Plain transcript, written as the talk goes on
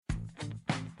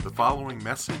The following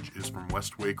message is from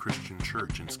Westway Christian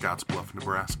Church in Scottsbluff,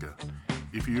 Nebraska.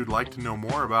 If you'd like to know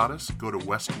more about us, go to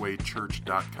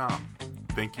westwaychurch.com.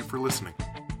 Thank you for listening.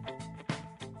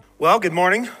 Well, good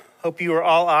morning. Hope you are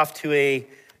all off to a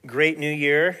great new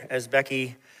year, as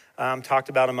Becky talked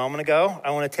about a moment ago.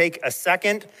 I want to take a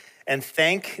second and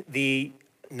thank the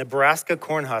Nebraska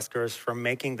Cornhuskers for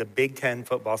making the Big Ten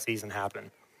football season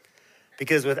happen.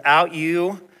 Because without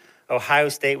you, Ohio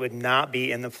State would not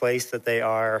be in the place that they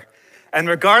are. And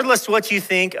regardless what you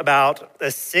think about a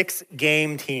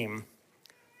 6-game team,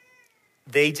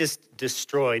 they just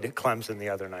destroyed Clemson the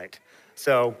other night.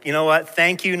 So, you know what?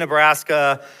 Thank you,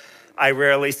 Nebraska. I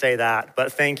rarely say that,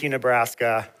 but thank you,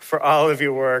 Nebraska, for all of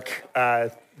your work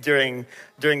during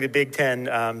the Big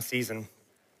Ten season.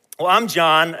 Well, I'm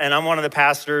John, and I'm one of the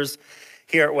pastors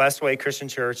here at Westway Christian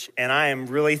Church, and I am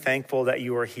really thankful that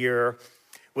you are here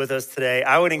with us today.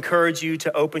 I would encourage you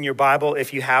to open your Bible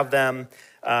if you have them.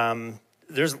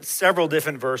 There's several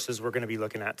different verses we're going to be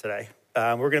looking at today.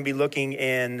 We're going to be looking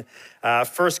in 1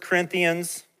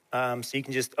 Corinthians, so you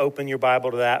can just open your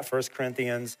Bible to that, 1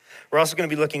 Corinthians. We're also going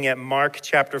to be looking at Mark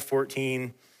chapter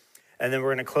 14, and then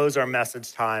we're going to close our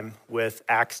message time with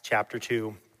Acts chapter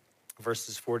 2,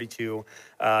 verses 42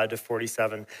 to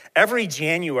 47. Every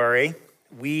January,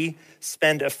 we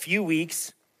spend a few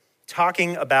weeks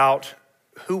talking about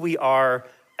who we are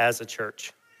as a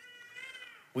church.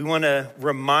 We want to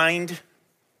remind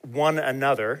one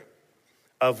another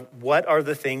of what are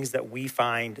the things that we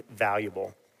find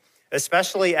valuable,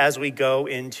 especially as we go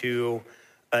into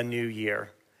a new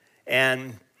year.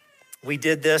 And we've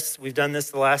done this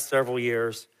the last several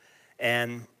years,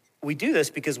 and we do this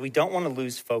because we don't want to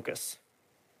lose focus.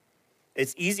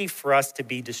 It's easy for us to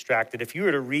be distracted. If you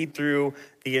were to read through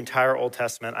the entire Old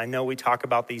Testament, I know we talk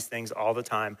about these things all the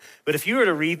time, but if you were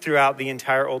to read throughout the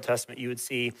entire Old Testament, you would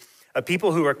see a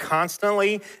people who are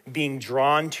constantly being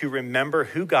drawn to remember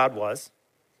who God was,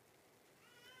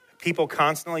 people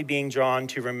constantly being drawn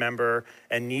to remember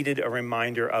and needed a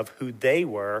reminder of who they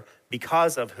were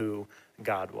because of who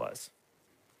God was.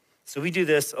 So we do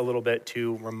this a little bit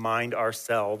to remind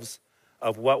ourselves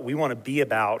of what we want to be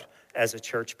about as a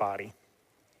church body.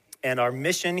 And our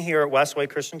mission here at Westway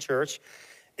Christian Church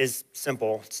is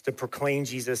simple. It's to proclaim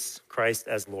Jesus Christ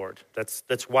as Lord.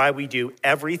 That's why we do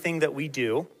everything that we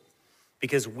do,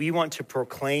 because we want to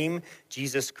proclaim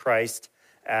Jesus Christ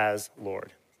as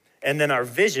Lord. And then our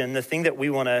vision, the thing that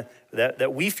we want to,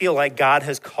 that we feel like God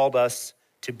has called us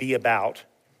to be about,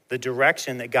 the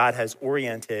direction that God has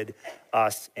oriented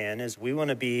us in, is we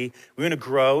want to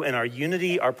grow in our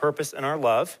unity, our purpose, and our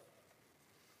love,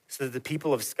 so that the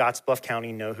people of Scottsbluff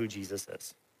County know who Jesus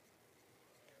is.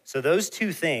 So those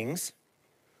two things,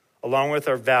 along with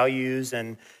our values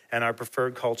and our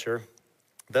preferred culture,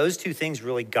 those two things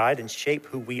really guide and shape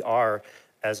who we are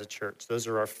as a church. Those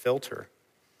are our filter.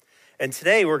 And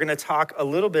today we're going to talk a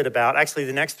little bit about, actually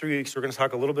the next 3 weeks, we're going to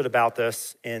talk a little bit about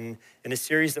this in a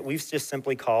series that we've just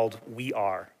simply called We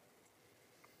Are.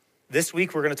 This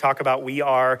week we're going to talk about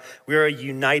we're a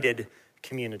united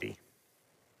community.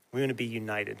 We want to be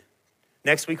united.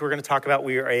 Next week, we're going to talk about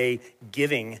we are a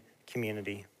giving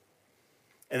community.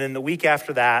 And then the week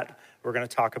after that, we're going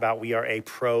to talk about we are a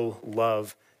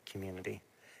pro-love community,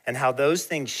 and how those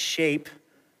things shape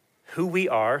who we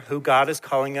are, who God is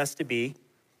calling us to be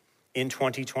in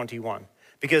 2021.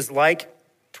 Because like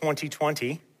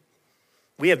 2020,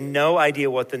 we have no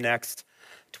idea what the next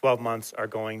 12 months are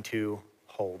going to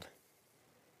hold.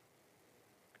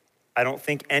 I don't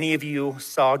think any of you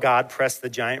saw God press the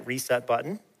giant reset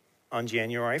button on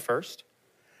January 1st.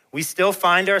 We still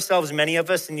find ourselves, many of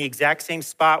us, in the exact same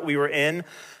spot we were in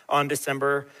on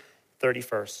December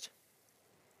 31st.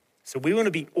 So we want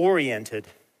to be oriented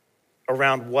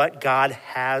around what God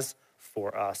has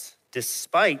for us,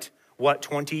 despite what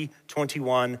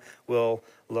 2021 will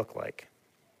look like.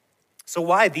 So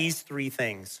why these three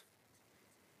things?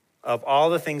 Of all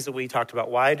the things that we talked about,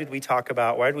 why did we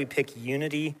pick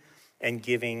unity and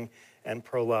giving and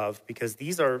pro-love? Because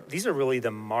these are really the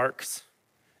marks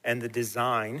and the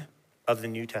design of the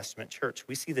New Testament church.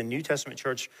 We see the New Testament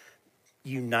church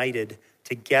united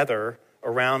together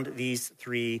around these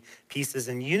three pieces.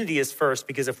 And unity is first,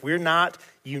 because if we're not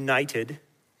united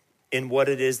in what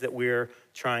it is that we're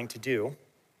trying to do,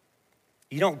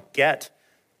 you don't get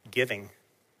giving.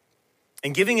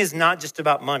 And giving is not just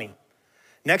about money.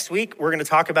 Next week, we're going to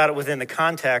talk about it within the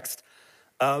context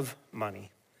of money.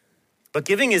 But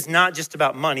giving is not just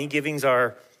about money. Giving's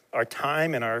our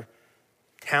time and our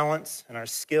talents and our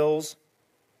skills.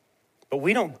 But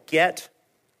we don't get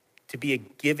to be a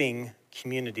giving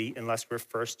community unless we're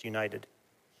first united.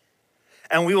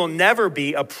 And we will never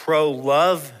be a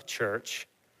pro-love church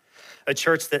a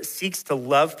church that seeks to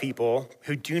love people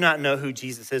who do not know who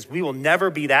Jesus is. We will never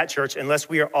be that church unless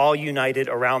we are all united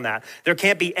around that. There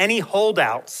can't be any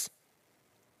holdouts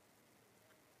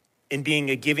in being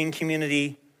a giving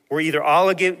community. We're either all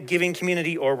a giving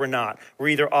community or we're not. We're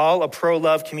either all a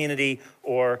pro-love community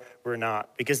or we're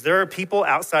not. Because there are people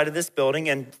outside of this building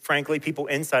and frankly, people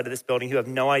inside of this building who have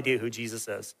no idea who Jesus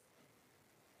is.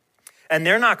 And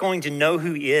they're not going to know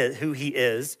who he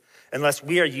is unless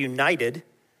we are united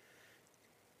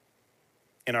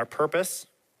in our purpose,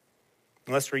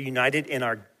 unless we're united in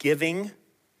our giving,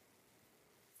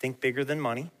 think bigger than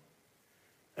money,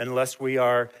 unless we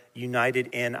are united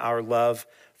in our love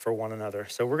for one another.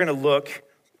 So we're going to look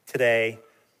today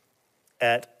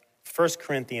at 1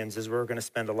 Corinthians as we're going to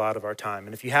spend a lot of our time.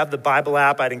 And if you have the Bible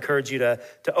app, I'd encourage you to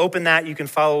open that. You can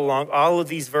follow along. All of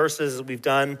these verses that we've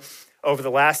done over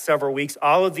the last several weeks,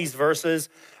 all of these verses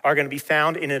are going to be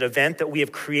found in an event that we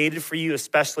have created for you,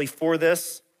 especially for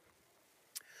this.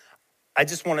 I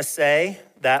just want to say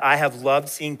that I have loved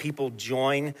seeing people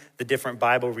join the different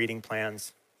Bible reading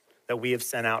plans that we have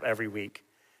sent out every week.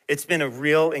 It's been a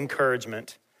real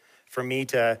encouragement for me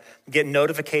to get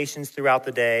notifications throughout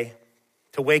the day,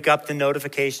 to wake up the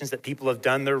notifications that people have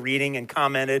done their reading and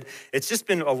commented. It's just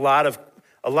been a lot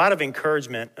of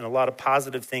encouragement and a lot of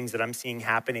positive things that I'm seeing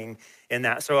happening in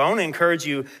that. So I want to encourage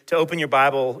you to open your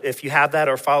Bible, if you have that,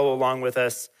 or follow along with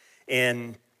us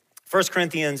in 1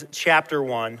 Corinthians chapter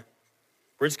 1.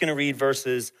 We're just going to read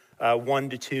verses 1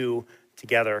 to 2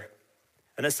 together.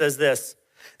 And it says this: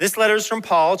 "This letter is from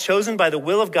Paul, chosen by the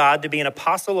will of God to be an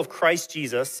apostle of Christ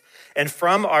Jesus, and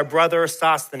from our brother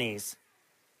Sosthenes.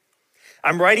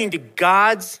 I'm writing to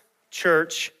God's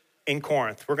church in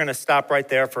Corinth." We're going to stop right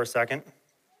there for a second.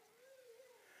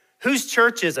 Whose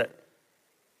church is it?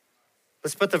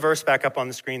 Let's put the verse back up on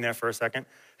the screen there for a second.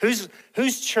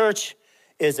 Whose church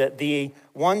is it? The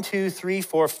 1, 2, 3,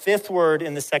 4, fifth word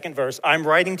in the second verse. I'm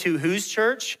writing to whose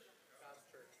church?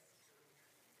 God's church.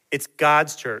 It's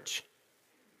God's church.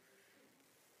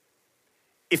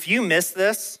 If you miss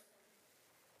this,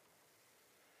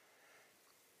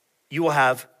 you will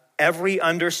have every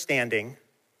understanding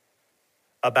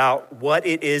about what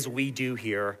it is we do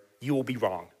here. You will be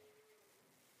wrong.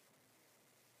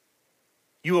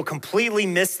 You will completely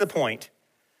miss the point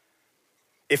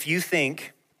if you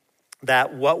think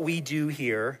that what we do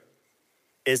here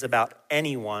is about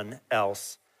anyone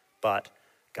else but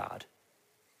God.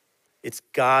 It's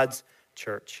God's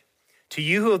church. To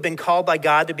you who have been called by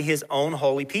God to be his own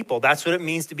holy people. That's what it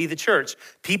means to be the church.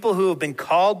 People who have been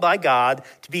called by God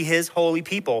to be his holy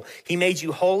people. He made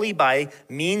you holy by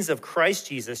means of Christ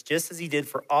Jesus, just as he did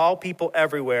for all people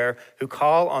everywhere who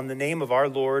call on the name of our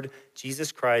Lord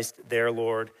Jesus Christ, their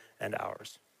Lord and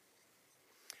ours.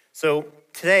 So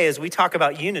today, as we talk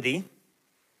about unity,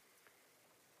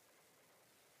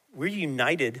 we're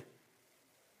united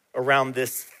around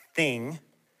this thing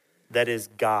that is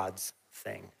God's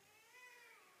thing.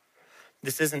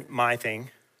 This isn't my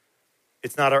thing.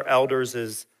 It's not our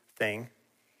elders' thing.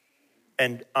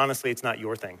 And honestly, it's not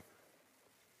your thing.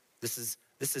 This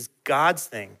is God's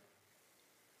thing.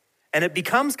 And it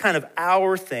becomes kind of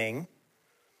our thing,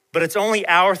 but it's only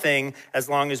our thing as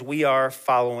long as we are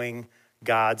following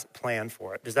God's plan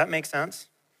for it. Does that make sense?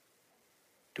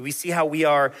 Do we see how we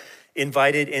are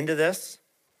invited into this?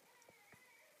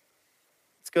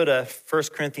 Let's go to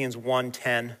 1 Corinthians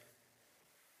 1:10.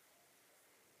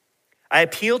 "I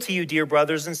appeal to you, dear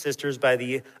brothers and sisters, by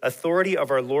the authority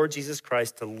of our Lord Jesus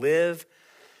Christ, to live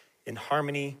in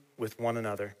harmony with one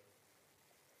another.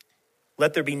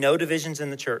 Let there be no divisions in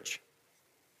the church.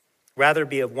 Rather,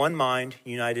 be of one mind,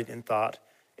 united in thought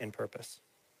and purpose."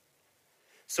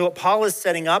 So what Paul is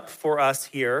setting up for us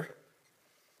here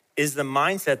is the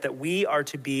mindset that we are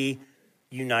to be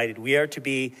united. We are to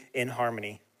be in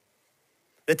harmony.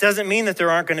 That doesn't mean that there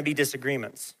aren't going to be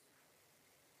disagreements.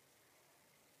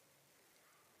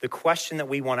 The question that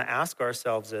we want to ask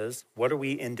ourselves is, what are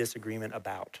we in disagreement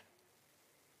about?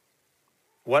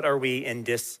 What are we in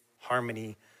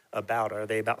disharmony about? Are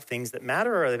they about things that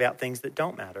matter, or are they about things that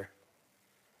don't matter?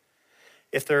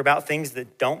 If they're about things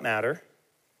that don't matter,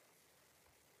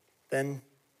 then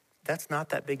that's not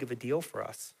that big of a deal for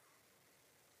us.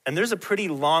 And there's a pretty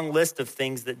long list of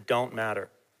things that don't matter.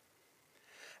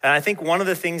 And I think one of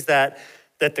the things that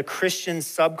the Christian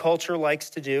subculture likes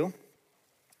to do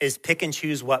is pick and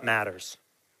choose what matters,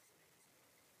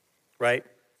 right?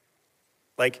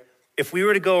 Like, if we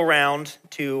were to go around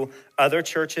to other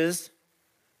churches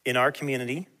in our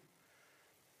community,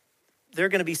 there are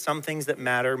going to be some things that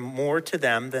matter more to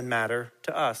them than matter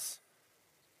to us.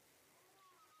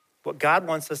 What God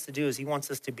wants us to do is he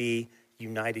wants us to be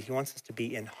united. He wants us to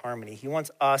be in harmony. He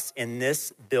wants us in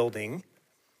this building,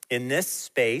 in this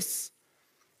space,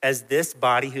 as this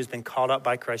body who's been called out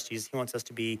by Christ Jesus. He wants us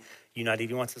to be united.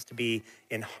 He wants us to be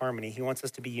in harmony. He wants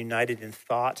us to be united in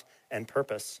thought and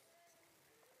purpose,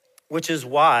 which is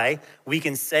why we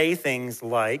can say things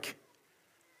like,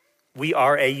 we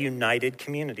are a united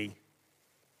community.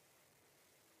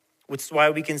 Which is why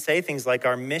we can say things like,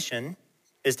 our mission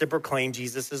is to proclaim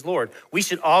Jesus as Lord. We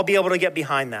should all be able to get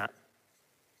behind that.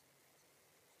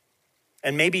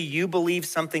 And maybe you believe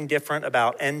something different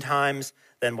about end times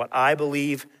than what I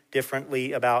believe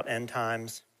differently about end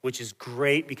times, which is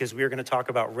great because we are going to talk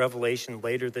about Revelation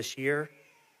later this year.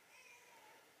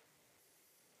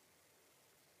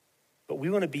 But we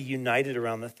want to be united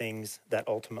around the things that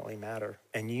ultimately matter.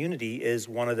 And unity is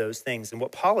one of those things. And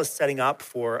what Paul is setting up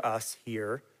for us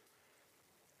here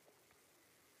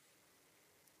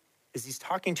is he's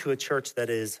talking to a church that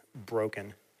is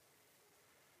broken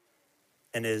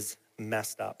and is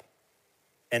messed up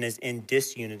and is in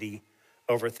disunity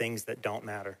over things that don't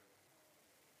matter.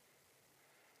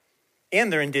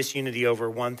 And they're in disunity over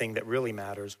one thing that really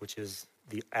matters, which is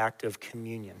the act of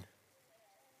communion.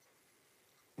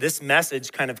 This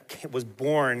message kind of was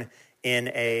born in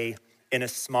a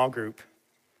small group,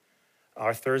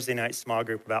 our Thursday night small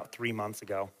group about 3 months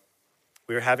ago.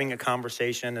 We were having a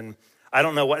conversation, and I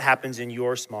don't know what happens in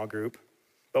your small group,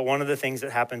 but one of the things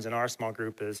that happens in our small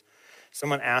group is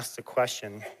someone asks a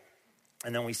question,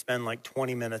 and then we spend like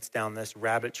 20 minutes down this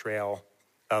rabbit trail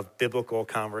of biblical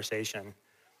conversation.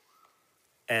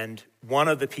 And one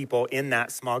of the people in that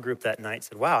small group that night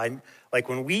said, wow, like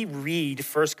when we read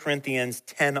 1 Corinthians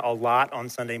 10 a lot on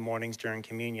Sunday mornings during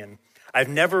communion, I've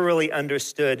never really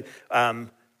understood 10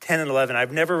 and 11.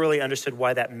 I've never really understood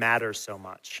why that matters so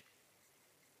much.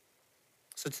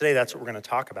 So today, that's what we're going to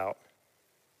talk about.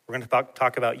 We're going to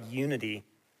talk about unity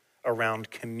around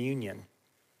communion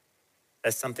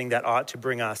as something that ought to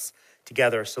bring us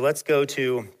together. So let's go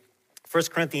to 1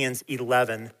 Corinthians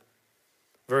 11,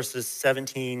 verses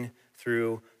 17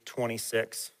 through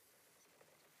 26.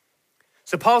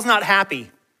 So Paul's not happy,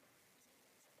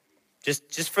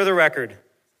 just for the record.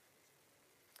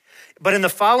 But in the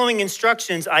following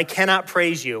instructions, I cannot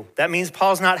praise you. That means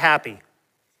Paul's not happy.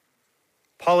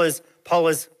 Paul is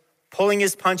pulling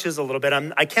his punches a little bit.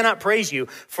 I cannot praise you,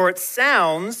 for it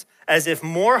sounds as if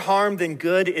more harm than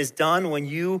good is done when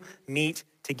you meet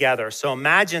together. So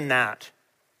imagine that.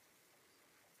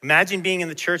 Imagine being in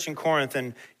the church in Corinth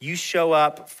and you show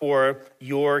up for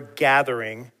your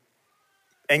gathering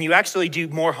and you actually do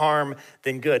more harm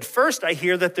than good. First, I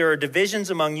hear that there are divisions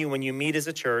among you when you meet as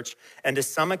a church, and to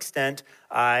some extent,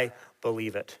 I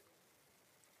believe it.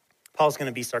 Paul's going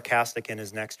to be sarcastic in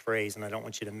his next phrase, and I don't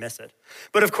want you to miss it.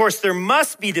 But of course, there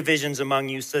must be divisions among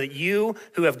you so that you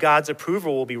who have God's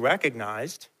approval will be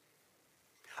recognized.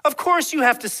 Of course, you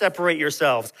have to separate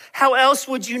yourselves. How else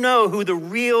would you know who the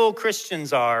real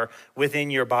Christians are within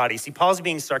your body? See, Paul's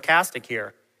being sarcastic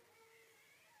here.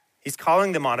 He's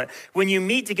calling them on it. When you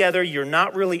meet together, you're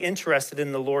not really interested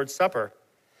in the Lord's Supper.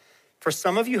 For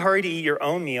some of you hurry to eat your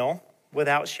own meal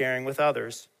without sharing with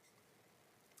others.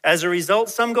 As a result,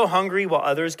 some go hungry while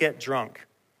others get drunk.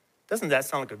 Doesn't that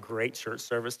sound like a great church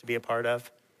service to be a part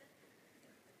of?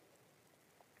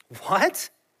 What?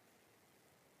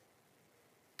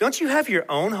 Don't you have your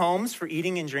own homes for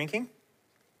eating and drinking?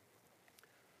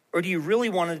 Or do you really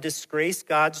want to disgrace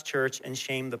God's church and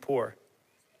shame the poor?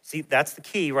 See, that's the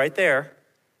key right there.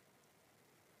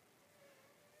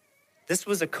 This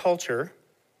was a culture,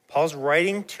 Paul's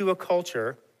writing to a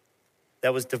culture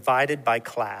that was divided by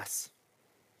class.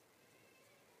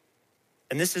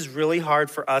 And this is really hard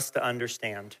for us to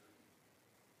understand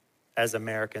as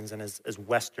Americans and as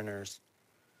Westerners.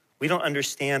 We don't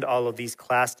understand all of these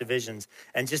class divisions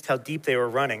and just how deep they were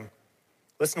running.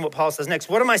 Listen to what Paul says next.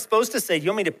 What am I supposed to say? Do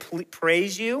you want me to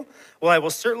praise you? Well, I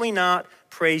will certainly not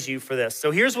praise you for this.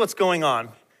 So here's what's going on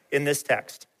in this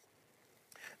text.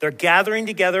 They're gathering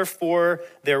together for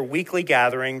their weekly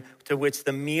gathering, to which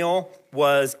the meal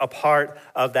was a part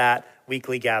of that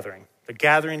weekly gathering. They're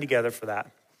gathering together for that.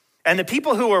 And the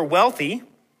people who are wealthy,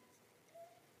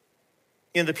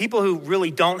 the people who really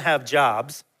don't have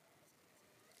jobs,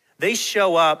 they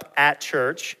show up at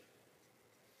church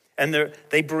and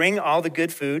they bring all the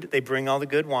good food, they bring all the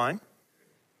good wine,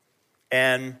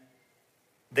 and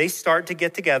they start to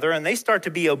get together and they start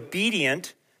to be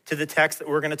obedient to the text that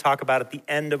we're going to talk about at the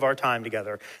end of our time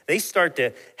together. They start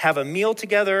to have a meal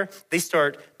together. They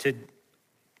start to,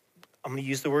 I'm going to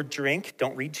use the word drink.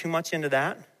 Don't read too much into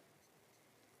that.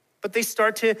 But they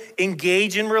start to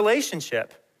engage in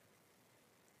relationship.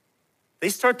 They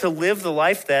start to live the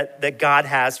life that God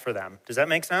has for them. Does that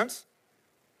make sense?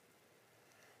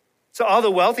 So all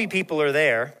the wealthy people are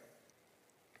there.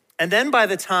 And then by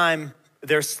the time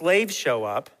their slaves show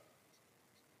up,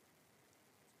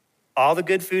 all the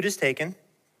good food is taken.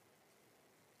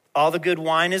 All the good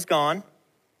wine is gone.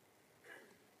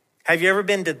 Have you ever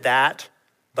been to that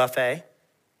buffet?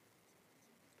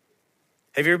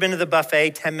 Have you ever been to the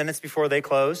buffet 10 minutes before they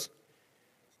close?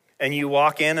 And you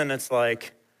walk in and it's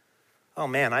like, oh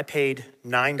man, I paid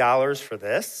 $9 for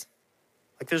this.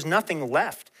 Like there's nothing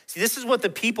left. See, this is what the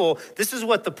people, this is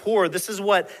what the poor, this is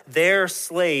what their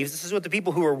slaves, this is what the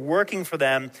people who are working for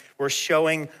them were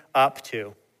showing up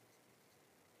to.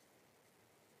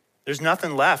 There's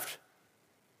nothing left.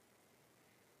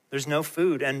 There's no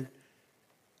food. And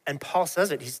Paul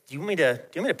says it. Do you want me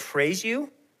to praise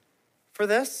you for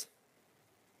this?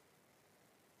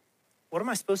 What am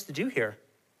I supposed to do here?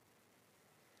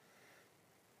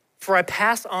 For I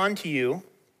pass on to you,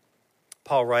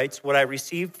 Paul writes, what I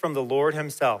received from the Lord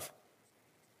himself.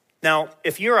 Now,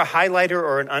 if you're a highlighter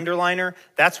or an underliner,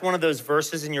 that's one of those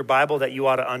verses in your Bible that you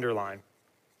ought to underline.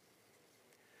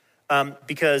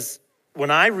 Because when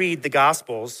I read the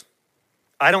Gospels,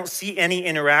 I don't see any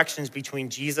interactions between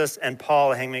Jesus and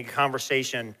Paul having a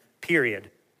conversation,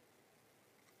 period.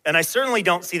 And I certainly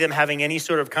don't see them having any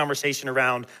sort of conversation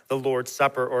around the Lord's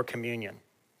Supper or communion.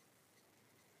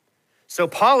 So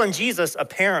Paul and Jesus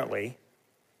apparently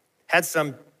had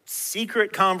some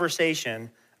secret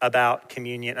conversation about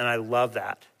communion, and I love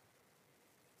that.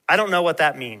 I don't know what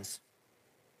that means.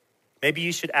 Maybe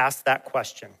you should ask that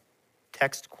question.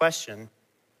 Text question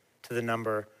to the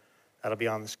number that'll be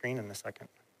on the screen in a second.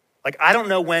 Like, I don't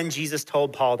know when Jesus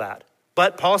told Paul that,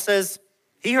 but Paul says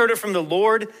he heard it from the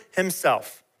Lord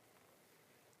himself.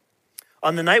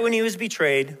 On the night when he was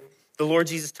betrayed, the Lord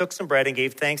Jesus took some bread and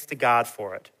gave thanks to God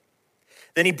for it.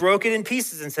 Then he broke it in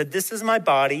pieces and said, "This is my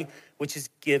body, which is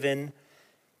given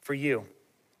for you.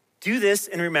 Do this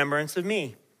in remembrance of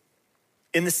me."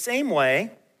 In the same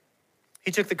way,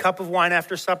 he took the cup of wine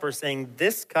after supper, saying,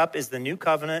 "This cup is the new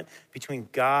covenant between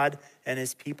God and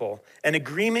his people, an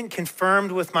agreement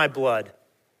confirmed with my blood.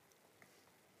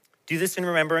 Do this in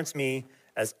remembrance of me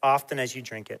as often as you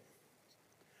drink it.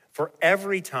 For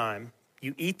every time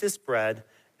you eat this bread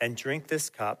and drink this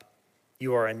cup,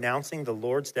 you are announcing the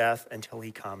Lord's death until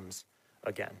he comes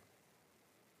again."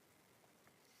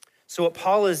 So what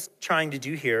Paul is trying to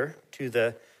do here to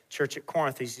the church at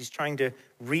Corinth is he's trying to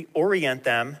reorient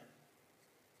them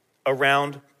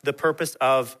around the purpose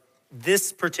of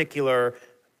this particular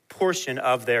portion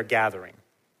of their gathering.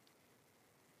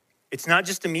 It's not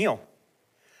just a meal.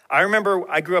 I remember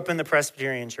I grew up in the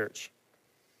Presbyterian church,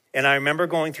 and I remember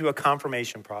going through a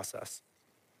confirmation process.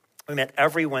 We met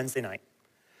every Wednesday night.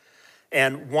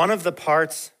 And one of the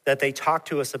parts that they talked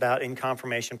to us about in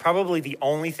confirmation, probably the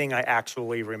only thing I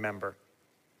actually remember,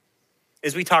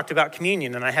 is we talked about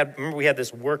communion. And remember we had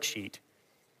this worksheet.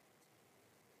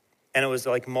 And it was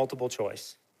like multiple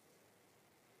choice.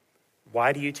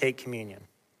 Why do you take communion?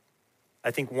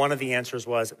 I think one of the answers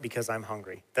was, because I'm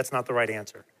hungry. That's not the right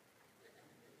answer.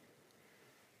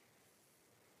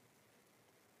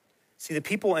 See, the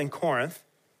people in Corinth,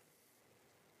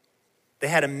 they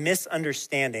had a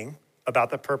misunderstanding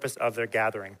about the purpose of their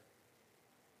gathering.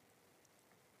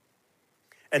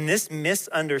 And this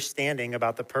misunderstanding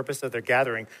about the purpose of their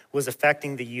gathering was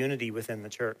affecting the unity within the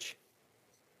church.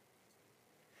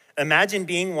 Imagine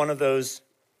being one of those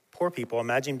poor people.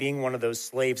 Imagine being one of those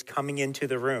slaves coming into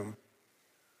the room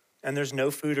and there's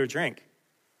no food or drink.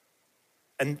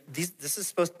 And these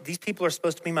people are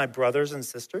supposed to be my brothers and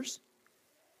sisters.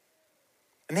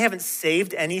 And they haven't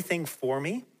saved anything for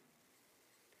me.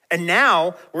 And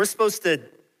now we're supposed to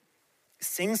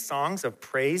sing songs of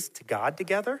praise to God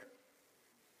together?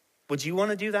 Would you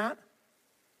want to do that?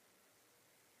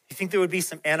 You think there would be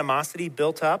some animosity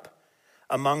built up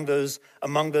among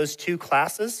those two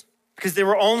classes? Because there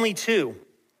were only two.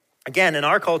 Again, in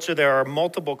our culture, there are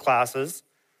multiple classes.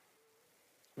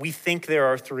 We think there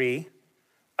are three: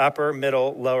 upper,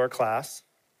 middle, lower class.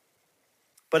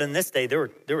 But in this day,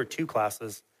 there were two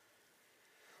classes.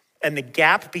 And the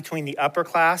gap between the upper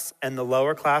class and the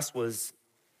lower class was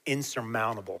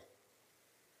insurmountable.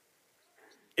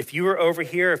 If you were over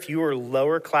here, if you were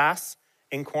lower class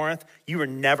in Corinth, you were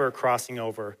never crossing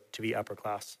over to be upper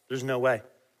class. There's no way.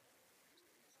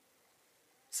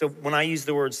 So when I use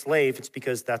the word slave, it's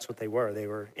because that's what they were. They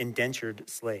were indentured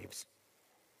slaves.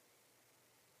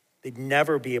 They'd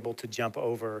never be able to jump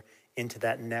over into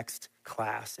that next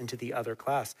class, into the other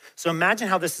class. So imagine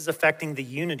how this is affecting the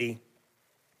unity.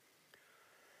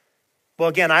 Well,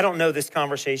 again, I don't know this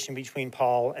conversation between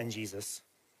Paul and Jesus,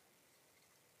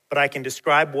 but I can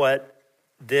describe what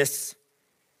this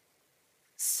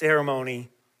ceremony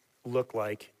looked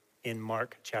like in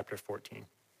Mark chapter 14.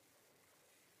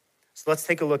 So let's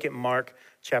take a look at Mark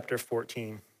chapter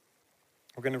 14.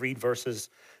 We're going to read verses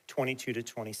 22 to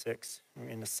 26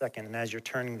 in a second. And as you're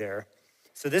turning there,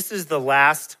 so this is the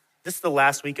last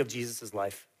week of Jesus'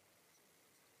 life.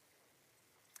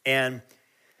 And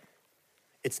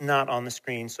it's not on the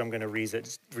screen, so I'm going to read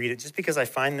it just because I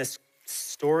find this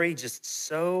story just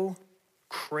so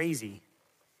crazy.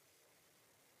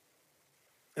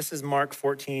 This is Mark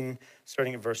 14,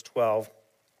 starting at verse 12.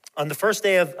 On the first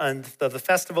day of the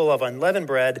festival of unleavened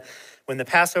bread, when the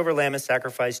Passover lamb is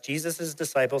sacrificed, Jesus'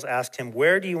 disciples asked him,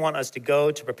 "Where do you want us to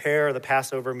go to prepare the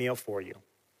Passover meal for you?"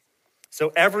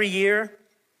 So every year,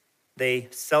 they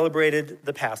celebrated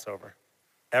the Passover.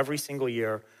 Every single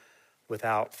year,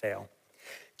 without fail.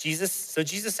 Jesus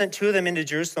sent two of them into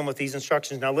Jerusalem with these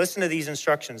instructions. Now listen to these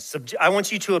instructions. I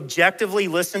want you to objectively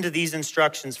listen to these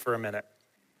instructions for a minute.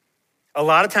 A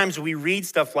lot of times we read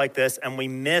stuff like this and we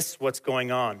miss what's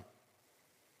going on.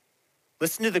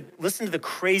 Listen to the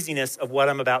craziness of what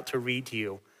I'm about to read to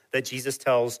you that Jesus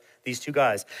tells these two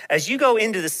guys. As you go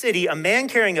into the city, a man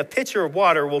carrying a pitcher of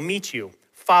water will meet you.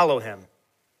 Follow him.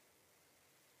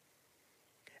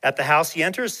 At the house he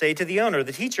enters, say to the owner,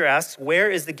 "The teacher asks,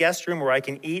 where is the guest room where I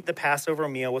can eat the Passover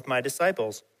meal with my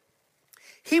disciples?"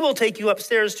 He will take you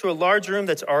upstairs to a large room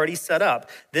that's already set up.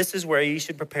 This is where you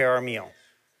should prepare our meal.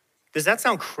 Does that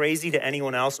sound crazy to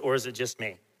anyone else, or is it just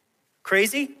me?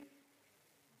 Crazy?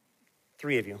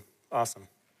 3 of you. Awesome.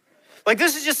 Like,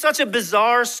 this is just such a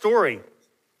bizarre story.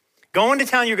 Go into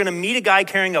town, you're going to meet a guy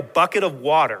carrying a bucket of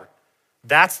water.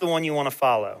 That's the one you want to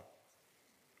follow,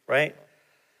 right?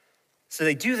 So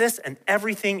they do this, and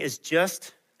everything is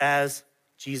just as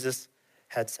Jesus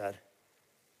had said.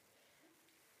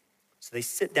 So they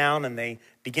sit down, and they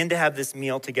begin to have this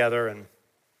meal together, and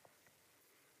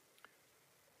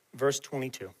verse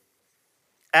 22.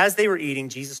 As they were eating,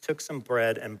 Jesus took some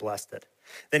bread and blessed it.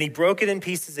 Then he broke it in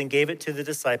pieces and gave it to the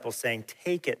disciples, saying,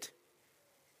 "Take it,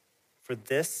 for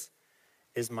this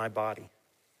is my body."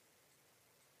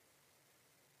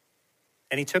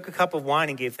 And he took a cup of wine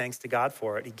and gave thanks to God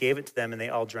for it. He gave it to them, and they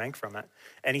all drank from it.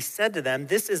 And he said to them,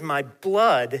 "This is my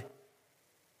blood,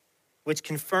 which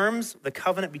confirms the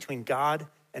covenant between God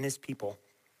and his people.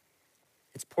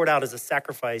 It's poured out as a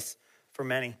sacrifice for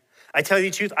many. I tell you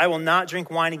the truth, I will not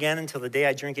drink wine again until the day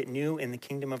I drink it new in the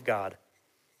kingdom of God."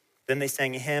 Then they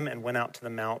sang a hymn and went out to the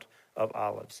Mount of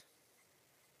Olives.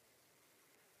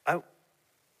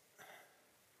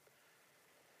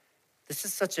 This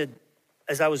is such a,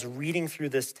 as I was reading through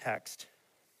this text,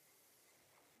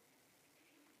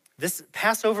 this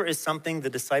Passover is something the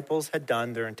disciples had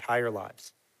done their entire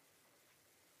lives.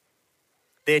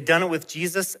 They had done it with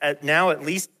Jesus at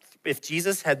least, if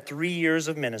Jesus had 3 years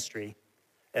of ministry,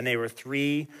 and they were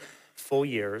 3 full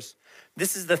years,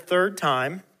 this is the 3rd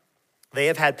time they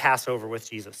have had Passover with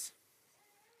Jesus.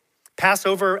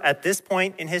 Passover at this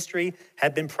point in history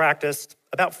had been practiced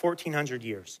about 1,400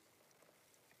 years.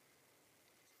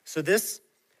 So this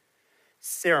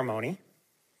ceremony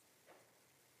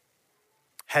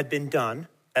had been done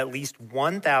at least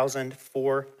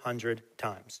 1,400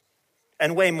 times.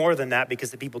 And way more than that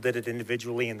because the people did it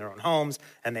individually in their own homes,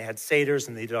 and they had seders,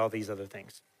 and they did all these other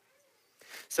things.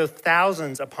 So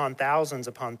thousands upon thousands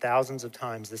upon thousands of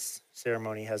times this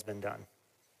ceremony has been done.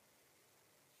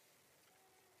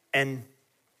 And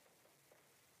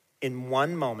in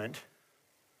one moment,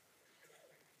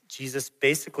 Jesus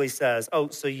basically says, "Oh,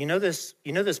 so you know this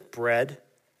bread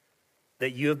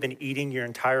that you have been eating your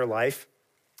entire life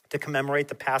to commemorate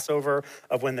the Passover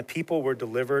of when the people were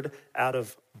delivered out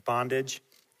of bondage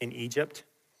in Egypt?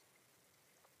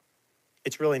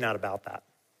 It's really not about that."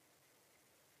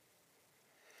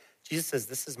 Jesus says,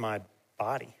 "This is my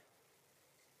body."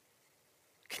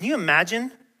 Can you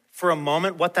imagine for a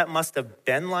moment what that must have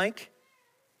been like?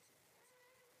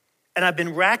 And I've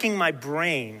been racking my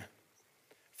brain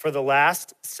for the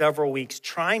last several weeks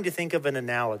trying to think of an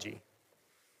analogy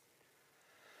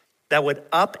that would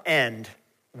upend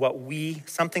what we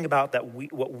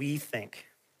think.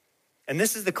 And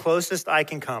this is the closest I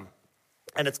can come,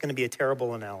 and it's going to be a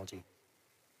terrible analogy.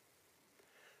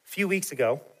 A few weeks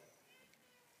ago,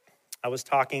 I was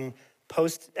talking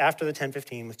after the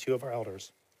 10:15 with 2 of our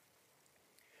elders.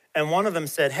 And one of them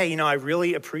said, "Hey, I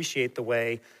really appreciate the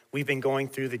way we've been going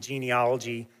through the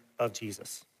genealogy of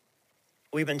Jesus.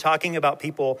 We've been talking about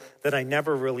people that I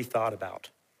never really thought about."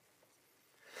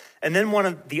 And then one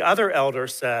of the other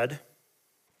elders said,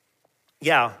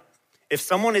 "Yeah, if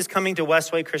someone is coming to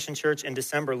Westway Christian Church in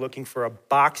December looking for a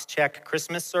box check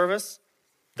Christmas service,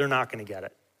 they're not going to get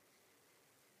it."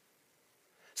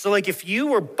 So if you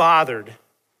were bothered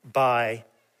by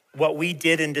what we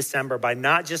did in December by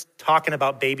not just talking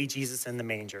about baby Jesus in the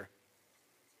manger,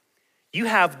 you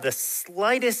have the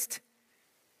slightest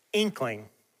inkling,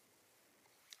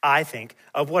 I think,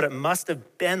 of what it must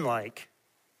have been like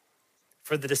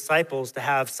for the disciples to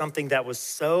have something that was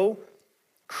so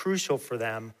crucial for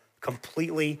them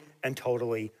completely and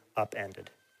totally upended.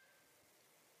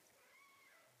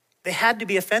 They had to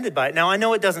be offended by it. Now, I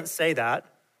know it doesn't say that,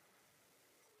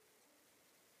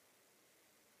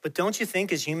 but don't you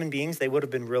think as human beings, they would have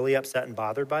been really upset and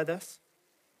bothered by this?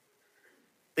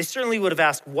 They certainly would have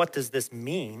asked, what does this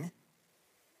mean?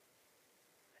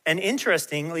 And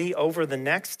interestingly, over the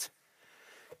next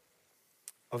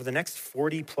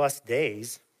 40 plus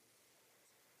days,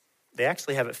 they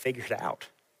actually have it figured out.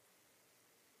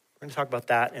 We're going to talk about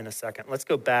that in a second. Let's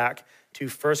go back to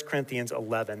 1 Corinthians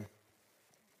 11,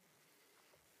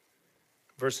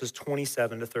 verses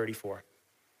 27 to 34.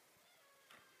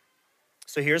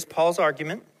 So here's Paul's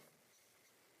argument.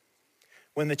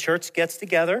 When the church gets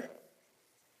together,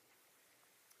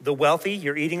 the wealthy,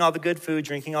 you're eating all the good food,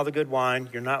 drinking all the good wine,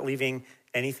 you're not leaving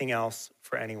anything else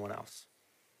for anyone else.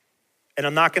 And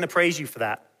I'm not going to praise you for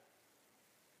that.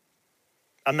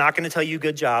 I'm not going to tell you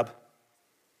good job.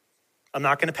 I'm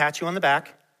not going to pat you on the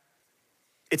back.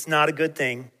 It's not a good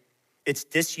thing. It's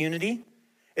disunity.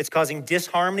 It's causing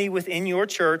disharmony within your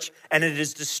church, and it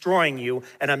is destroying you,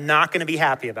 and I'm not going to be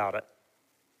happy about it.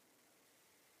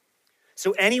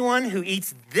 So anyone who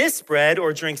eats this bread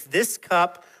or drinks this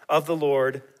cup of the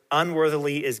Lord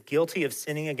unworthily is guilty of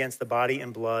sinning against the body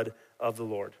and blood of the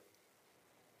Lord.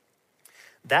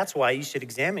 That's why you should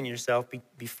examine yourself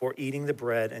before eating the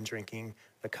bread and drinking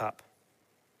the cup.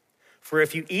 For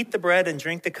if you eat the bread and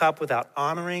drink the cup without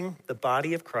honoring the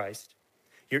body of Christ,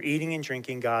 you're eating and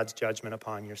drinking God's judgment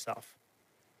upon yourself.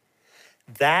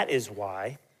 That is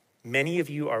why many of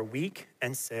you are weak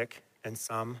and sick, and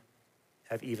some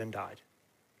have even died.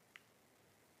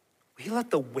 Will you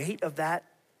let the weight of that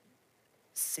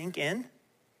sink in?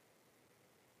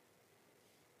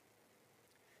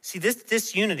 See, this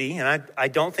disunity, and I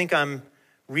don't think I'm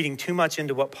reading too much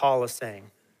into what Paul is saying,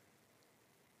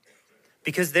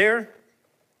 because they're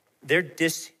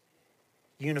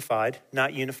disunified,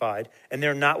 not unified, and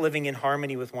they're not living in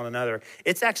harmony with one another.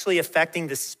 It's actually affecting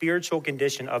the spiritual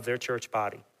condition of their church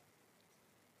body.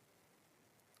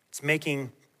 It's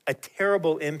making a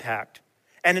terrible impact.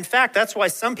 And in fact, that's why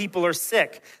some people are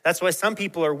sick. That's why some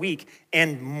people are weak.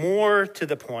 And more to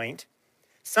the point,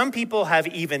 some people have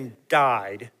even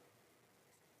died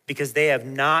because they have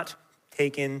not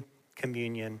taken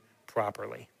communion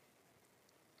properly.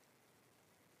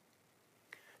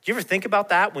 Do you ever think about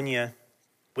that when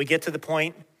we get to the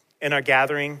point in our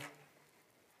gathering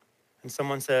and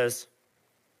someone says,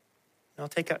 "No,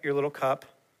 take out your little cup.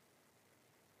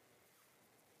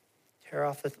 Tear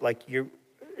off the,"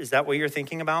 is that what you're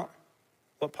thinking about?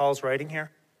 What Paul's writing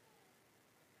here?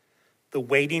 The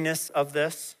weightiness of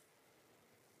this?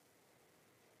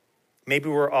 Maybe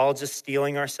we're all just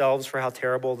steeling ourselves for how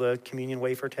terrible the communion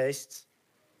wafer tastes.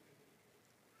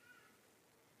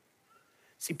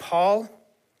 See, Paul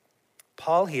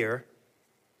here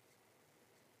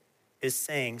is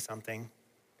saying something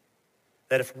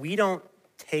that if we don't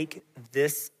take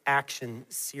this action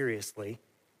seriously,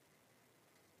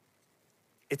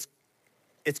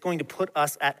 it's going to put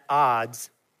us at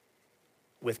odds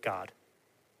with God.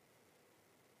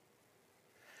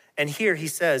 And here he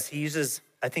says,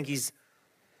 I think he's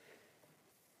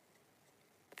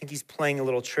playing a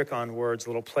little trick on words, a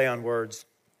little play on words.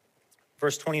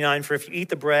 Verse 29, for if you eat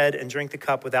the bread and drink the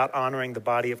cup without honoring the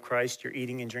body of Christ, you're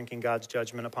eating and drinking God's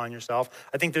judgment upon yourself.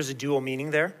 I think there's a dual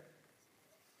meaning there.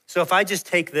 So if I just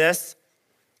take this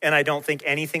and I don't think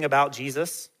anything about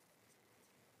Jesus,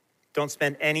 don't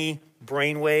spend any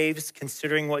brain waves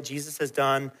considering what Jesus has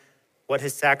done, what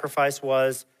his sacrifice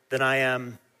was, then I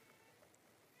am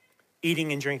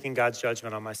eating and drinking God's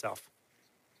judgment on myself.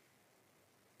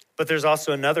 But there's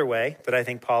also another way that I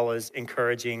think Paul is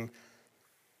encouraging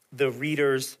the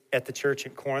readers at the church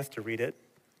at Corinth to read it.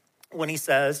 When he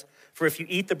says, for if you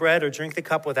eat the bread or drink the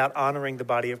cup without honoring the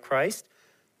body of Christ,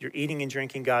 you're eating and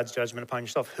drinking God's judgment upon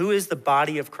yourself. Who is the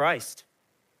body of Christ?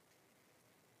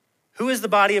 Who is the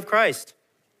body of Christ?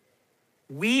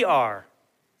 We are.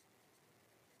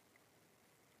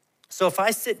 So if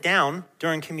I sit down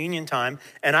during communion time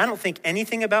and I don't think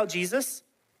anything about Jesus,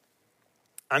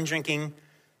 I'm drinking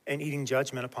and eating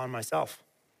judgment upon myself.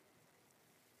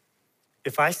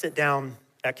 If I sit down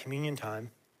at communion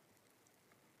time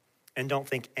and don't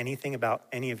think anything about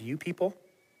any of you people,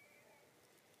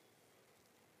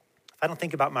 if I don't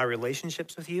think about my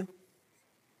relationships with you,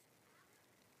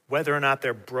 whether or not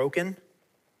they're broken,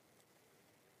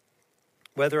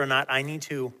 whether or not I need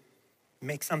to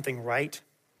make something right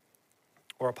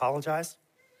or apologize,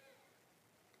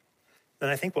 then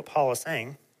I think what Paul is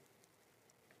saying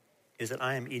is that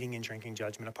I am eating and drinking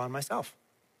judgment upon myself.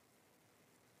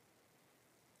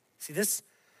 See, this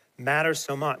matters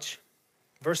so much.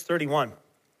 Verse 31. We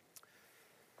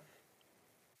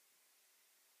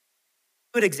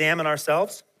would examine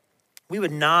ourselves. We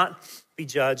would not be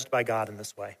judged by God in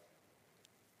this way.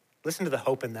 Listen to the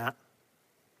hope in that.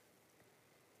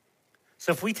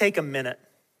 So if we take a minute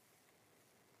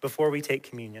before we take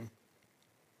communion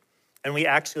and we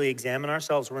actually examine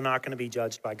ourselves, we're not going to be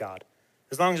judged by God,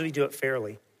 as long as we do it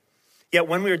fairly. Yet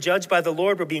when we are judged by the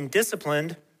Lord, we're being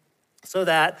disciplined so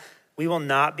that we will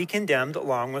not be condemned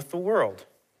along with the world.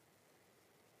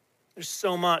 There's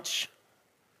so much.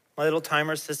 My little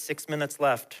timer says 6 minutes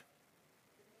left.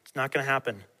 It's not going to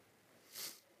happen.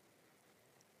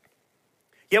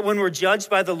 Yet when we're judged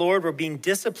by the Lord, we're being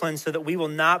disciplined so that we will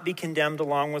not be condemned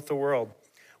along with the world.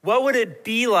 What would it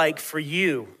be like for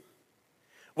you?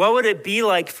 What would it be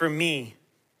like for me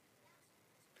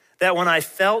that when I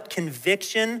felt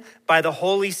conviction by the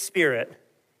Holy Spirit,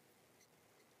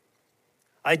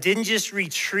 I didn't just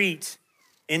retreat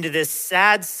into this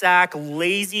sad sack,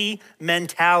 lazy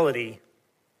mentality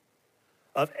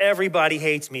of everybody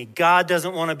hates me. God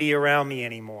doesn't want to be around me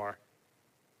anymore.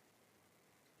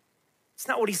 It's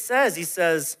not what he says. He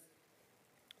says,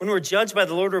 when we're judged by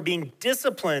the Lord, we're being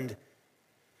disciplined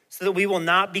so that we will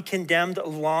not be condemned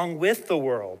along with the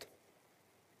world.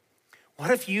 What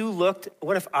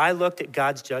if I looked at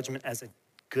God's judgment as a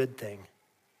good thing?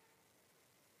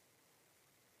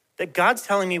 That God's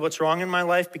telling me what's wrong in my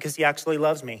life because he actually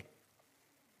loves me.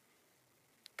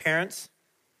 Parents,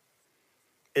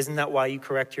 isn't that why you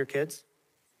correct your kids?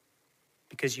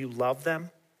 Because you love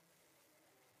them?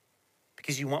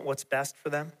 Because you want what's best for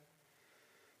them?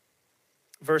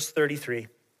 Verse 33.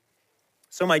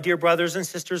 So my dear brothers and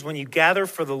sisters, when you gather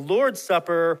for the Lord's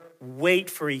Supper, wait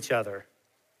for each other.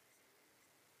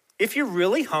 If you're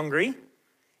really hungry,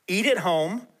 eat at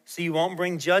home so you won't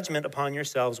bring judgment upon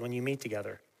yourselves when you meet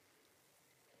together.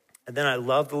 And then I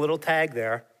love the little tag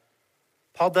there.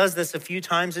 Paul does this a few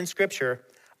times in Scripture.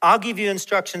 I'll give you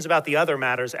instructions about the other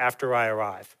matters after I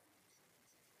arrive.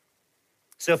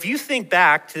 So if you think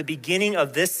back to the beginning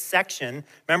of this section,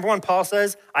 remember when Paul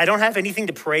says, I don't have anything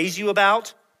to praise you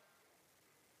about?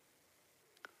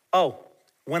 Oh,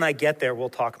 when I get there, we'll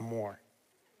talk more.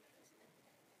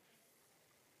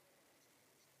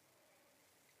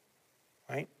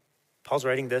 Right? Paul's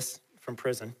writing this from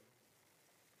prison.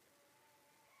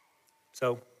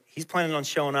 So he's planning on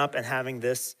showing up and having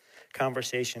this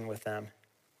conversation with them.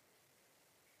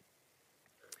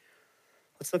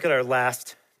 Let's look at our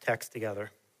last text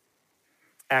together.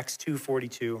 Acts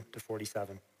 2:42 to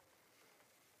 47.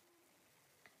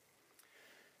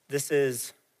 This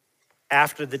is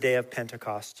after the day of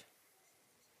Pentecost.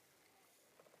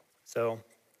 So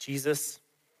Jesus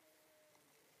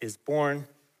is born,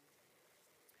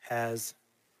 has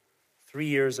 3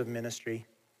 years of ministry,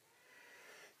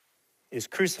 is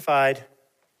crucified,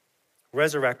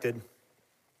 resurrected,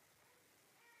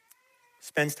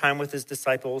 spends time with his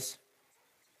disciples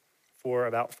for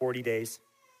about 40 days,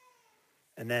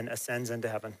 and then ascends into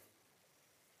heaven.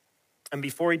 And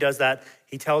before he does that,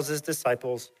 he tells his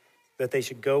disciples that they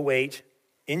should go wait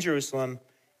in Jerusalem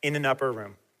in an upper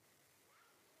room.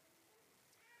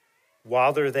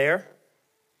 While they're there,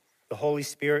 the Holy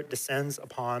Spirit descends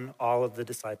upon all of the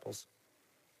disciples.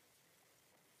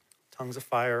 Tongues of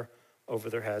fire over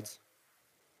their heads.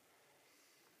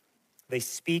 They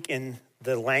speak in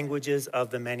the languages of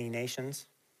the many nations.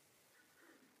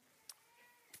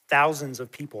 Thousands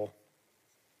of people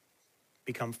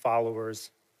become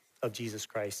followers of Jesus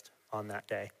Christ on that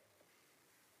day.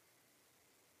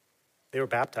 They were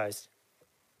baptized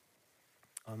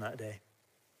on that day.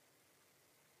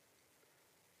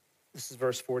 This is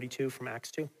verse 42 from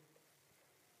Acts 2.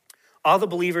 All the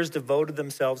believers devoted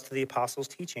themselves to the apostles'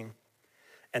 teaching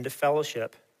and to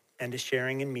fellowship and to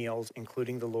sharing in meals,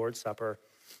 including the Lord's Supper,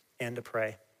 and to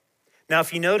pray. Now,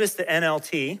 if you notice, the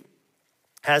NLT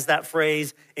has that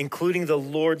phrase, including the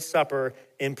Lord's Supper,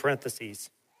 in parentheses.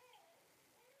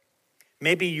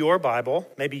 Maybe your Bible,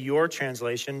 maybe your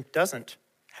translation doesn't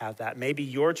have that. Maybe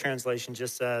your translation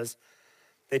just says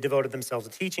they devoted themselves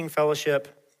to teaching, fellowship,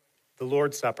 the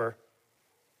Lord's Supper,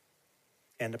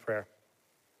 and to prayer.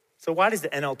 So why does the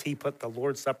NLT put the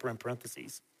Lord's Supper in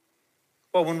parentheses?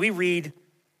 Well, when we read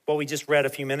what we just read a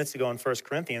few minutes ago in 1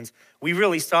 Corinthians, we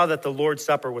really saw that the Lord's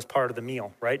Supper was part of the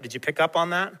meal, right? Did you pick up on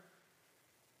that?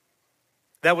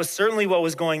 That was certainly what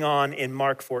was going on in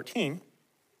Mark 14.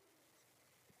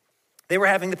 They were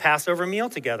having the Passover meal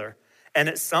together. And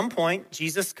at some point,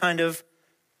 Jesus kind of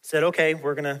said, okay,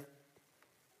 we're going to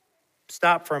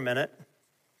stop for a minute.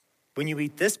 When you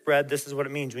eat this bread, this is what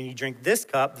it means. When you drink this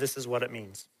cup, this is what it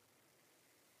means.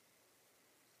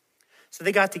 So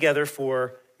they got together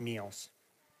for meals.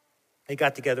 They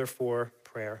got together for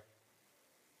prayer.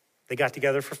 They got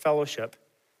together for fellowship.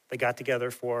 They got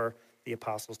together for the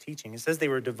apostles' teaching. It says they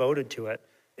were devoted to it,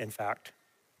 in fact,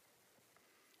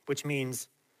 which means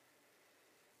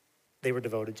they were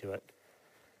devoted to it.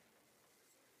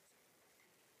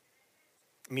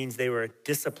 It means they were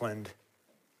disciplined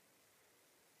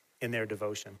in their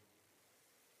devotion.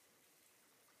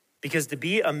 Because to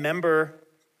be a member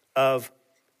of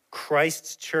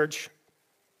Christ's church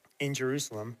in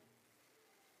Jerusalem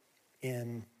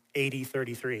in AD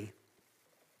 33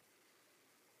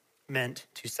 meant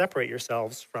to separate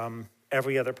yourselves from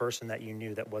every other person that you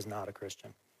knew that was not a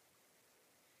Christian.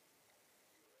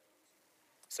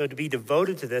 So to be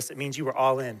devoted to this, it means you were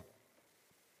all in.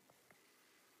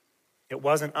 It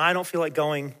wasn't, I don't feel like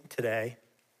going today.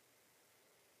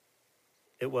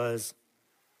 It was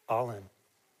all in.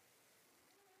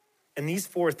 And these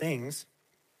four things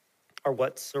are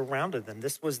what surrounded them.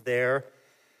 This would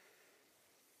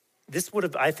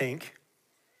have, I think,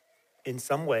 in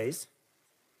some ways,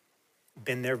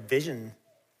 been their vision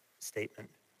statement.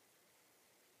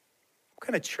 What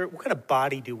kind of church, what kind of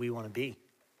body do we want to be?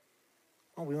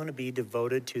 Well, we want to be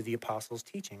devoted to the apostles'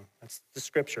 teaching. That's the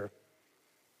scripture.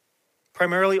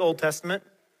 Primarily Old Testament,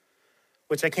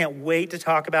 which I can't wait to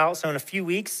talk about. So in a few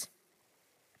weeks,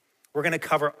 we're going to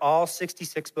cover all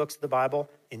 66 books of the Bible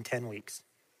in 10 weeks.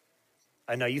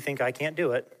 I know you think I can't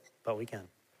do it, but we can.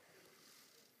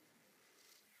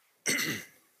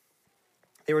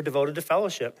 They were devoted to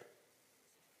fellowship.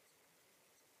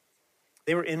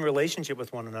 They were in relationship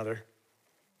with one another.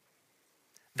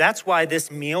 That's why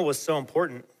this meal was so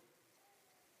important.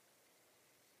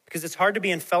 Because it's hard to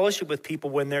be in fellowship with people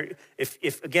when they're,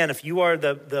 if you are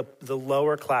the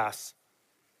lower class,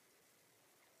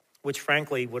 which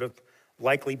frankly would have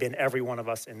likely been every one of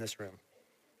us in this room,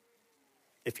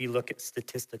 if you look at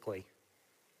statistically.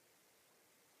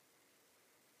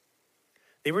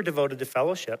 They were devoted to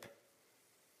fellowship.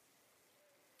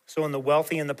 So when the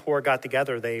wealthy and the poor got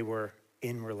together, they were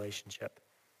in relationship.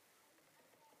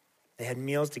 They had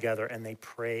meals together and they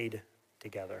prayed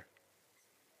together.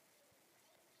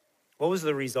 What was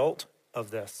the result of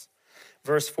this?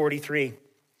 Verse 43,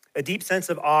 a deep sense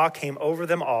of awe came over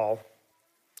them all,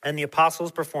 and the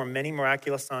apostles performed many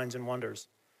miraculous signs and wonders.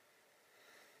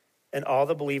 And all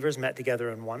the believers met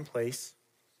together in one place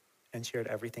and shared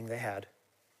everything they had.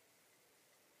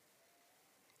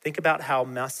 Think about how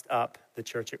messed up the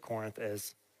church at Corinth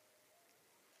is.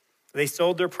 They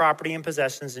sold their property and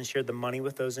possessions and shared the money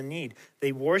with those in need.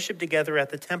 They worshiped together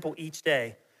at the temple each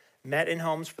day, met in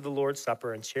homes for the Lord's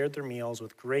Supper, and shared their meals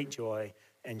with great joy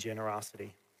and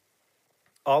generosity,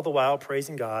 all the while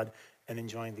praising God and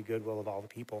enjoying the goodwill of all the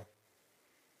people.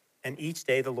 And each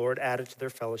day the Lord added to their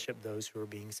fellowship those who were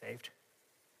being saved.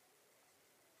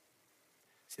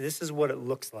 See, this is what it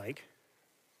looks like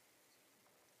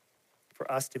for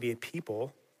us to be a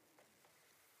people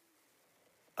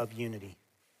of unity.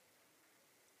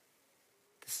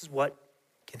 This is what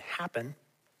can happen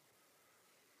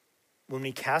when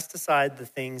we cast aside the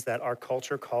things that our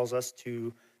culture calls us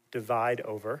to divide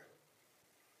over,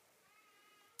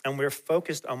 and we're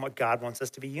focused on what God wants us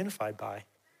to be unified by,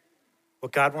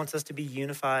 what God wants us to be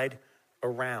unified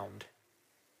around.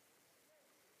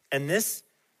 And this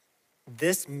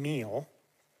meal,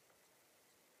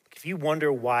 if you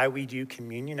wonder why we do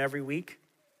communion every week,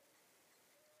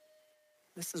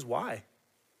 this is why.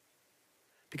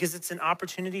 Because it's an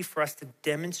opportunity for us to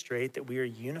demonstrate that we are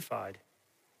unified.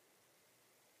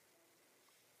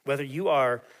 Whether you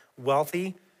are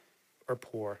wealthy or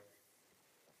poor,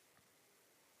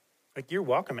 like you're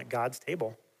welcome at God's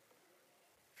table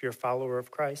if you're a follower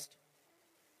of Christ.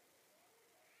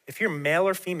 If you're male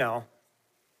or female,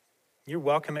 you're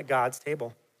welcome at God's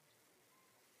table.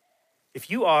 If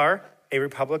you are a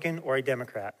Republican or a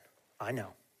Democrat, I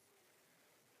know,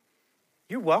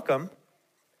 you're welcome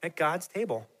at God's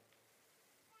table.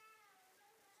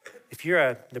 If you're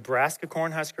a Nebraska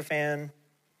Cornhusker fan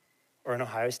or an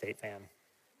Ohio State fan,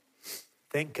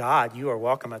 thank God you are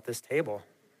welcome at this table.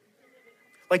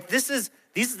 Like this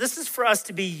is for us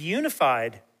to be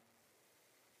unified,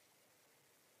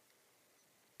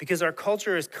 because our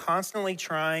culture is constantly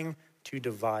trying to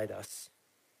divide us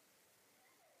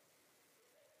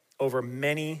over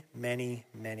many, many,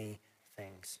 many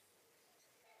things.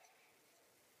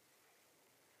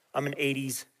 I'm an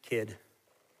 80s kid,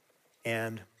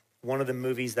 and one of the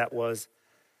movies that was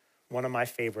one of my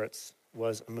favorites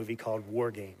was a movie called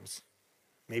War Games.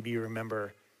 Maybe you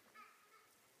remember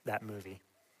that movie.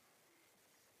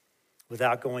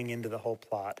 Without going into the whole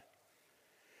plot,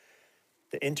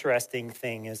 the interesting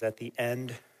thing is at the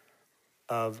end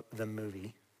of the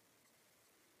movie,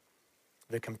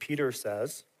 the computer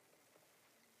says,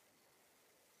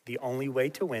 the only way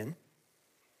to win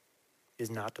is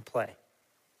not to play.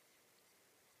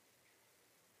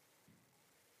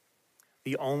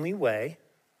 The only way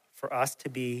for us to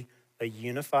be a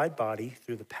unified body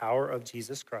through the power of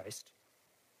Jesus Christ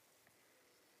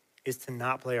is to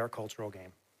not play our cultural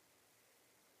game,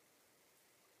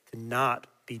 to not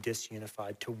be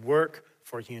disunified, to work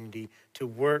for unity, to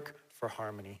work for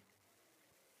harmony.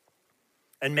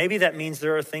 And maybe that means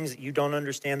there are things that you don't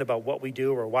understand about what we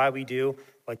do or why we do.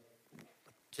 Like,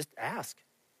 just ask.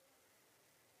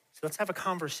 So let's have a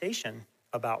conversation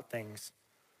about things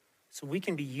so we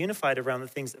can be unified around the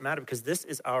things that matter, because this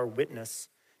is our witness.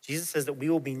 Jesus says that we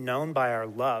will be known by our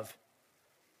love.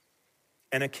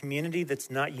 And a community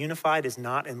that's not unified is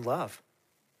not in love.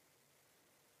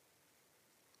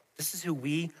 This is who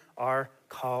we are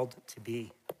called to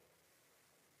be,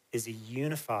 is a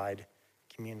unified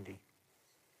community.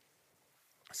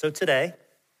 So today,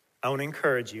 I want to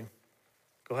encourage you.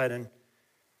 Go ahead and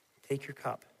take your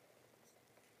cup.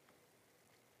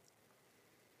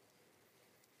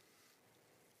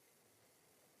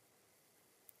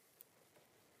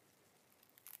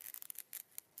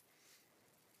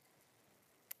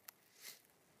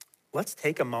 Let's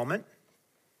take a moment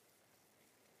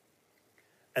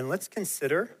and let's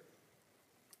consider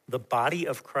the body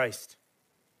of Christ.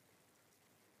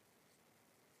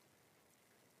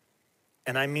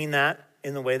 And I mean that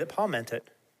in the way that Paul meant it.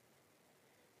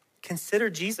 Consider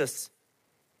Jesus,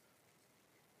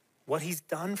 what he's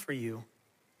done for you.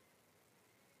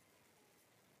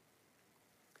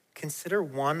 Consider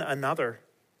one another.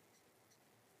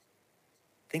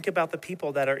 Think about the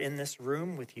people that are in this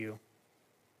room with you.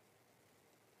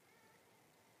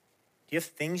 Do you have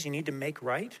things you need to make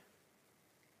right?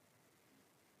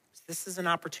 This is an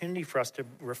opportunity for us to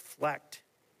reflect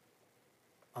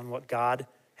on what God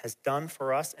has done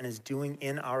for us and is doing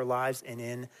in our lives and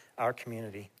in our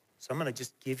community. So I'm going to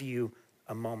just give you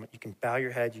a moment. You can bow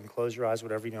your head, you can close your eyes,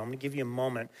 whatever you do. I'm going to give you a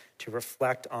moment to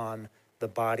reflect on the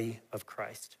body of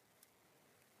Christ.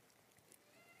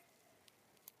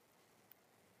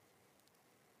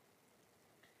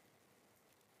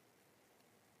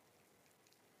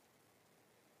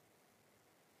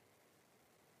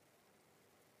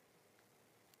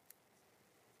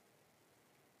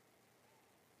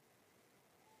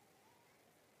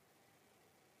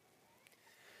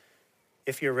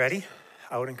 If you're ready,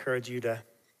 I would encourage you to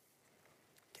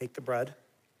take the bread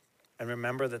and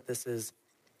remember that this is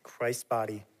Christ's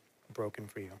body broken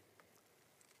for you.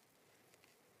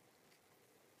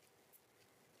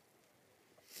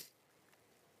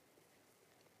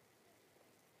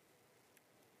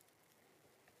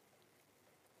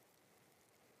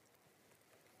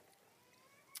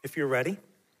 If you're ready,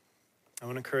 I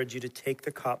want to encourage you to take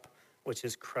the cup, which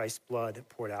is Christ's blood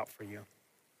poured out for you.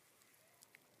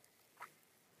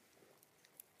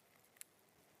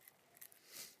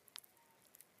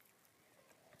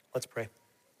 Let's pray.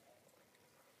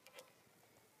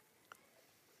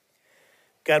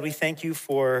 God, we thank you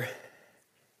for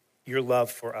your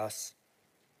love for us.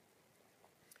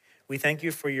 We thank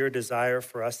you for your desire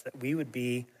for us that we would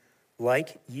be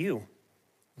like you,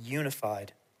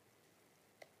 unified.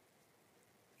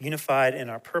 Unified in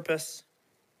our purpose,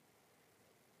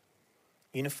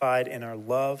 unified in our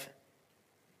love.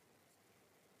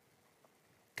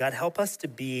 God, help us to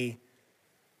be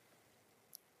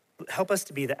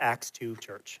the Acts 2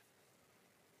 church.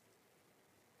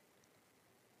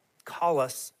 Call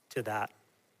us to that.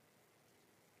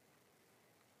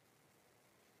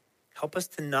 Help us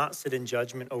to not sit in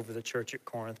judgment over the church at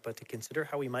Corinth, but to consider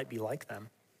how we might be like them.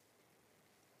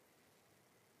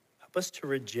 Help us to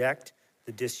reject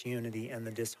the disunity and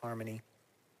the disharmony.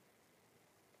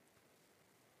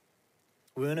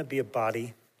 We want to be a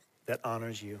body that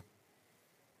honors you.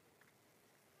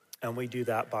 And we do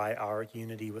that by our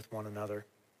unity with one another,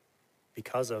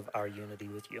 because of our unity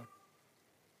with you.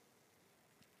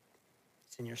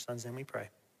 It's in your Son's name we pray.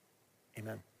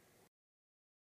 Amen.